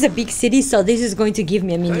 this is a big city, so this is going to give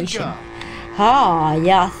me ammunition. Ah,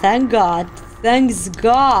 yeah, thank God. Thanks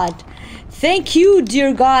God. Thank you,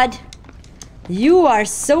 dear God. You are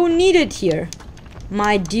so needed here.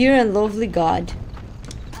 My dear and lovely God.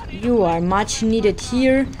 You are much needed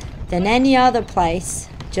here than any other place.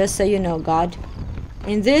 Just so you know, God.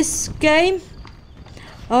 In this game,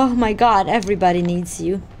 oh my God, everybody needs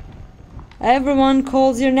you. Everyone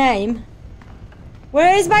calls your name.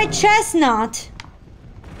 Where is my chestnut?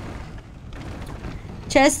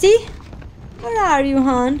 Chesty? Where are you,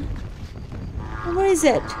 hon? Where is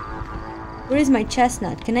it? Where is my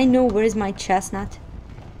chestnut? Can I know where is my chestnut?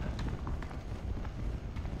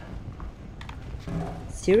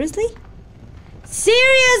 Seriously?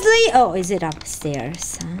 Seriously? Oh, is it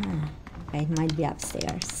upstairs? Ah, okay, it might be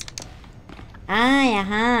upstairs.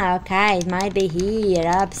 Ah, okay, it might be here,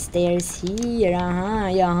 upstairs here,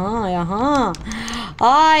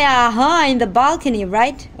 in the balcony,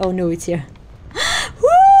 right? Oh no, it's here.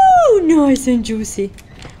 Woo, nice and juicy.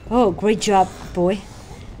 Oh, great job, boy.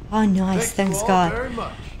 Oh, nice, thanks God.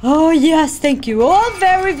 Oh, yes, thank you all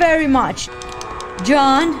very, very much.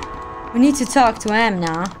 John, we need to talk to him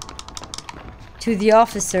now. To the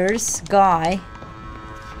officers, guy.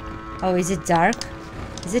 Oh, is it dark?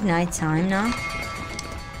 Is it nighttime now?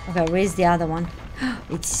 Okay, where's the other one?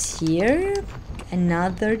 It's here.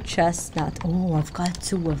 Another chestnut. Oh, I've got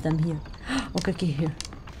two of them here. Okay, here.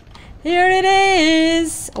 Here it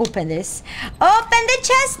is. Open this. Open the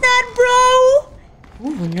chestnut, bro.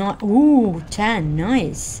 Ooh, no. Ooh, 10.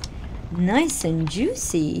 Nice. Nice and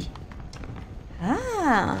juicy.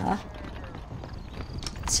 Ah.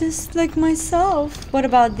 Just like myself. What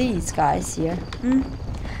about these guys here?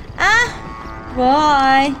 Ah.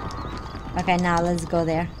 Bye. Okay, now let's go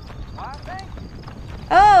there.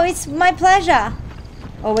 Oh, it's my pleasure.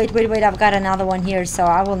 Oh, wait. I've got another one here, so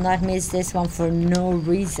I will not miss this one for no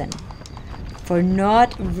reason. For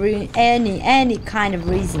not any kind of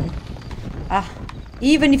reason.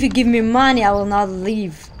 Even if you give me money, I will not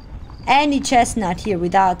leave any chestnut here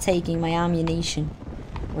without taking my ammunition.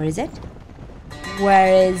 Where is it?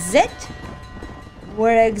 Where is it?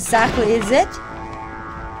 Where exactly is it?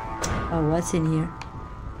 Oh, what's in here?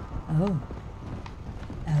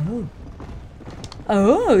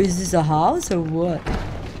 Oh, is this a house or what?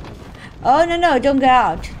 Oh, no, don't get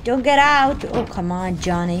out. Don't get out. Oh, come on,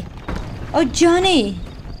 Johnny. Oh, Johnny.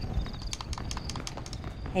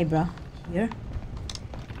 Hey, bro. Here.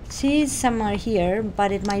 She's somewhere here,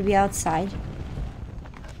 but it might be outside.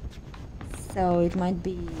 So it might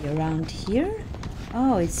be around here.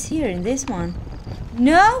 Oh, it's here in this one.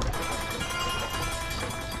 No?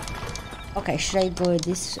 Okay, should I go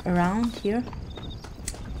this around here?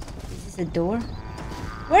 Is this a door?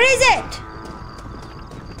 Where is it?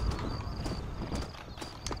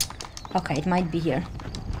 Okay, it might be here.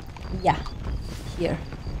 Yeah, here.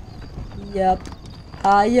 Yep.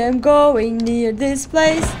 I am going near this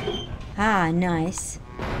place. Ah, nice.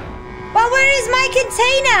 But where is my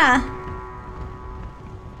container?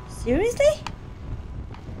 Seriously?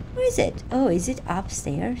 Where is it? Oh, is it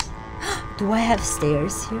upstairs? Do I have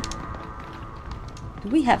stairs here? Do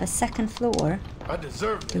we have a second floor? I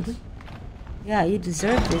deserve this. Do we? Yeah, you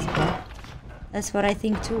deserve this, bro. That's what I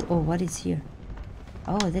think too. Oh, what is here?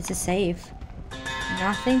 Oh, that's a safe.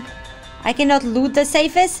 Nothing. I cannot loot the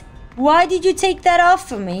safes? Why did you take that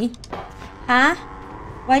off of me? Huh?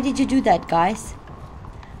 Why did you do that, guys?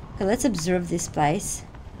 Okay, let's observe this place.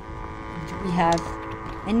 Do we have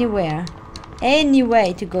anywhere, any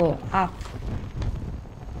way to go up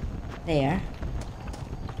there?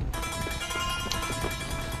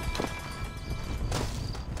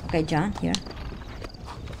 Okay, John, here.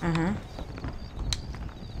 Uh-huh.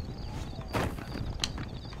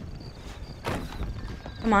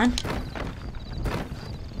 Come on.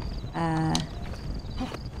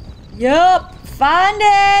 Yup, found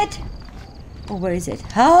it. Oh, where is it?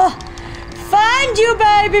 Oh, found you,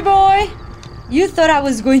 baby boy. You thought I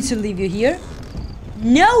was going to leave you here?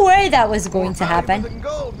 No way that was going to happen.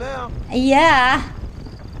 Gold now. Yeah.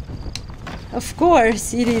 Of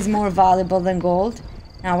course, it is more valuable than gold.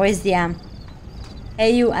 Now, where's the M?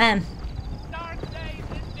 A-U-M.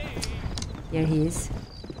 Here he is.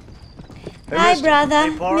 Hey, Hi, mister.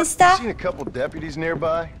 brother. Hey, Bart, Mister? you seen a couple deputies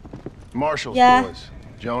nearby? Marshall's Yeah. boys.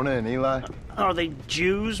 Jonah and Eli. Are they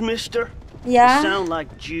Jews, mister? Yeah. They sound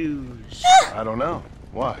like Jews. I don't know.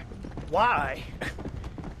 Why? Why?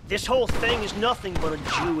 This whole thing is nothing but a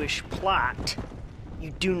Jewish plot.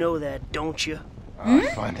 You do know that, don't you? I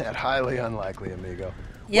find that highly unlikely, amigo.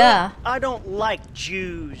 Yeah. Well, I don't like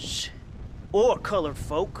Jews. Or colored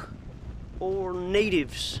folk. Or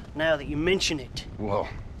natives, now that you mention it. Well,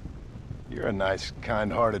 you're a nice,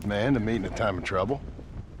 kind-hearted man to meet in a time of trouble.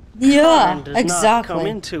 Yeah, Kind does not come exactly.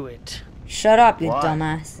 into it. Shut up, you Why?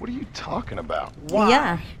 dumbass. What are you talking about? Why?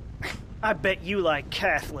 Yeah. I bet you like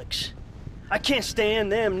Catholics. I can't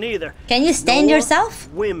stand them neither. Can you stand Nor yourself?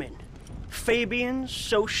 Women. Fabians,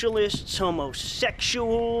 socialists,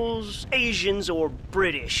 homosexuals, Asians, or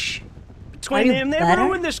British. Between you them, they better?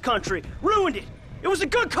 ruined this country. Ruined it. It was a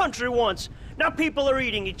good country once. Now people are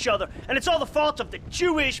eating each other, and it's all the fault of the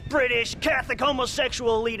Jewish, British, Catholic,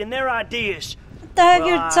 homosexual elite and their ideas. What the heck Well,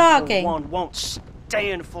 you're I, for talking? one, won't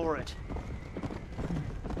stand for it.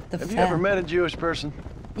 The Have you fuck? ever met a Jewish person?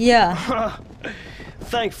 Yeah.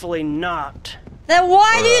 Thankfully not. Then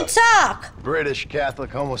why do you talk? British,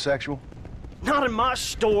 Catholic, homosexual? Not in my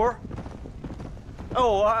store.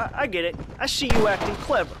 Oh, I get it. I see you acting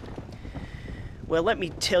clever. Well, let me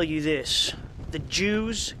tell you this. The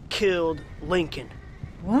Jews killed Lincoln.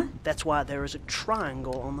 What? That's why there is a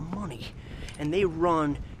triangle on the money. And they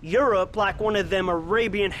run Europe like one of them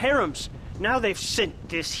Arabian harems. Now they've sent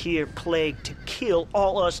this here plague to kill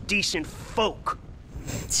all us decent folk.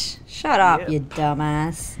 Shut up, Yep. you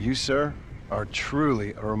dumbass. You, sir, are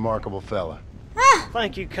truly a remarkable fella.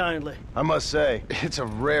 Thank you kindly. I must say, it's a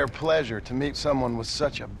rare pleasure to meet someone with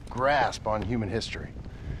such a grasp on human history.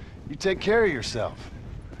 You take care of yourself.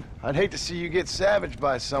 I'd hate to see you get savaged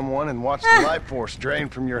by someone and watch the life force drain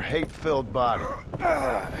from your hate-filled body.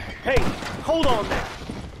 Hey, hold on there.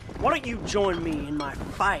 Why don't you join me in my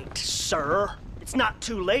fight, sir? It's not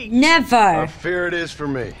too late. Never, I fear it is for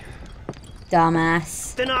me.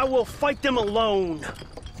 dumbass. Then I will fight them alone.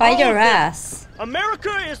 Fight All your of them. ass. America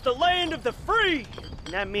is the land of the free.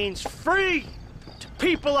 And that means free to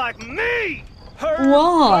people like me.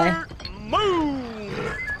 Why? Herbert Moon.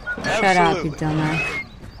 Shut up, you dumbass.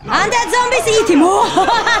 Undead zombies, eat him! Oh.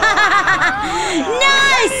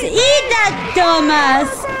 Nice! Eat that dumbass!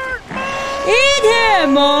 Eat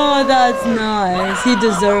him! Oh, that's nice. He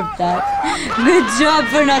deserved that. Good job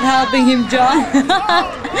for not helping him, John.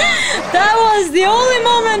 That was the only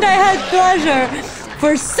moment I had pleasure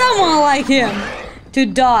for someone like him to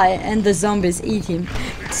die and the zombies eat him.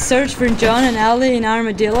 Search for John and Ellie in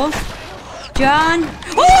Armadillo. John.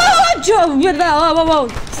 Oh, John! Whoa.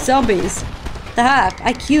 Zombies. The heck?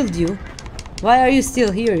 I killed you. Why are you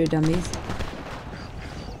still here, you dummies?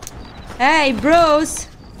 Hey, bros!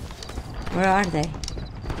 Where are they?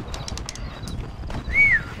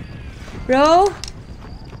 Bro?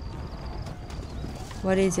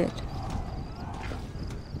 What is it?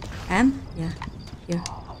 M? Yeah, here.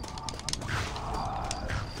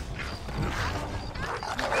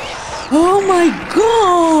 Oh my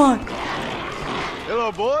god!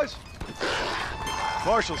 Hello, boys.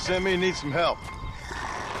 Marshall sent me and needs some help.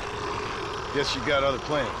 Guess you got other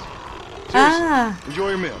plans. Seriously, enjoy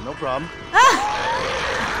your meal, no problem.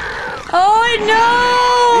 Oh no!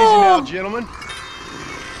 Easy now, gentlemen.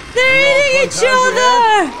 They're eating each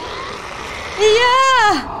other!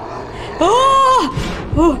 Yeah!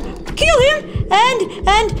 Oh! Kill him!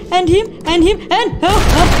 And him! And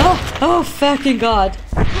oh, fucking god.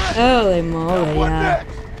 Holy moly, What yeah.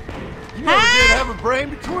 next? You never did have a brain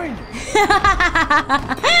between you.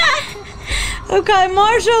 Okay,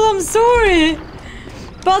 Marshall, I'm sorry.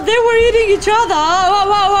 But they were eating each other.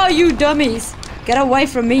 Oh, you dummies. Get away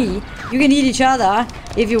from me. You can eat each other.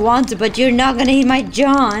 if you want to, but you're not gonna hit my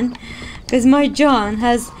John, because my John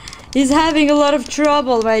is having a lot of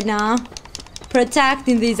trouble right now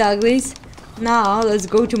protecting these uglies. Now let's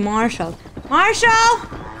go to Marshall.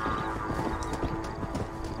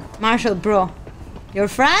 Marshall, bro, your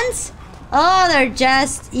friends? Oh, they're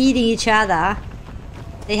just eating each other.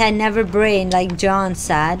 They had never brain, like John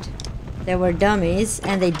said. They were dummies,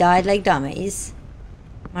 and they died like dummies.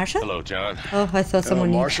 Marshall? Hello, John. Oh, I thought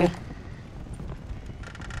someone needed Marshall.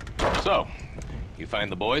 you. So, you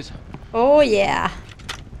find the boys? Oh, yeah.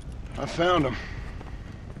 I found him.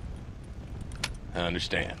 I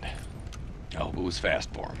understand. I hope it was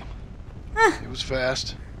fast for them. It was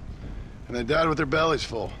fast. And they died with their bellies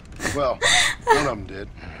full. Well, one of them did.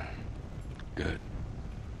 Good.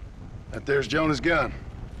 That there's Jonah's gun.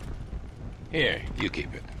 Here, you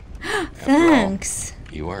keep it. Thanks.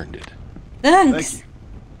 You earned it. Thanks, Thank you.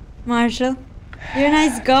 Marshall. You're a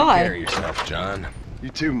nice Take care guy. of yourself, John. You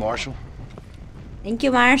too, Marshall. Thank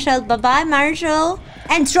you, Marshall. Bye-bye, Marshall.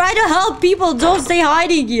 And try to help people. Don't stay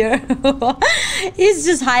hiding here. He's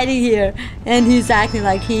just hiding here. And he's acting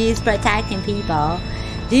like he's protecting people.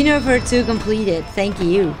 Dinner for 2 completed. Thank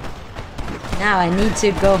you. Now I need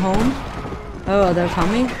to go home. Oh, they're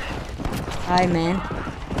coming? Hi, man.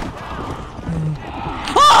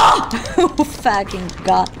 Oh! Oh, fucking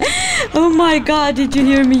God. Oh my God, did you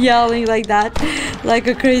hear me yelling like that? Like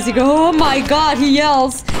a crazy girl. Oh my God, he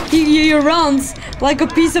yells. He runs like a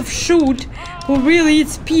piece of shit who really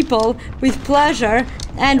eats people with pleasure.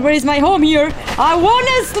 And where is my home here? I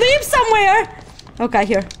wanna sleep somewhere. Okay,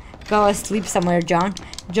 here. Go sleep somewhere, John.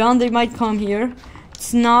 John, they might come here.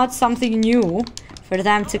 It's not something new for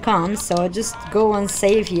them to come, so just go and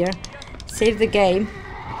save here. Save the game.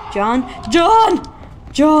 John?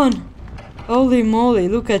 Holy moly,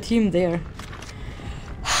 look at him there.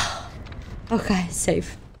 Okay,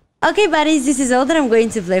 safe. Okay, buddies, this is all that I'm going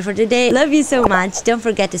to play for today. Love you so much. Don't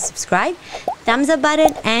forget to subscribe, thumbs up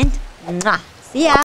button, and mwah. See ya!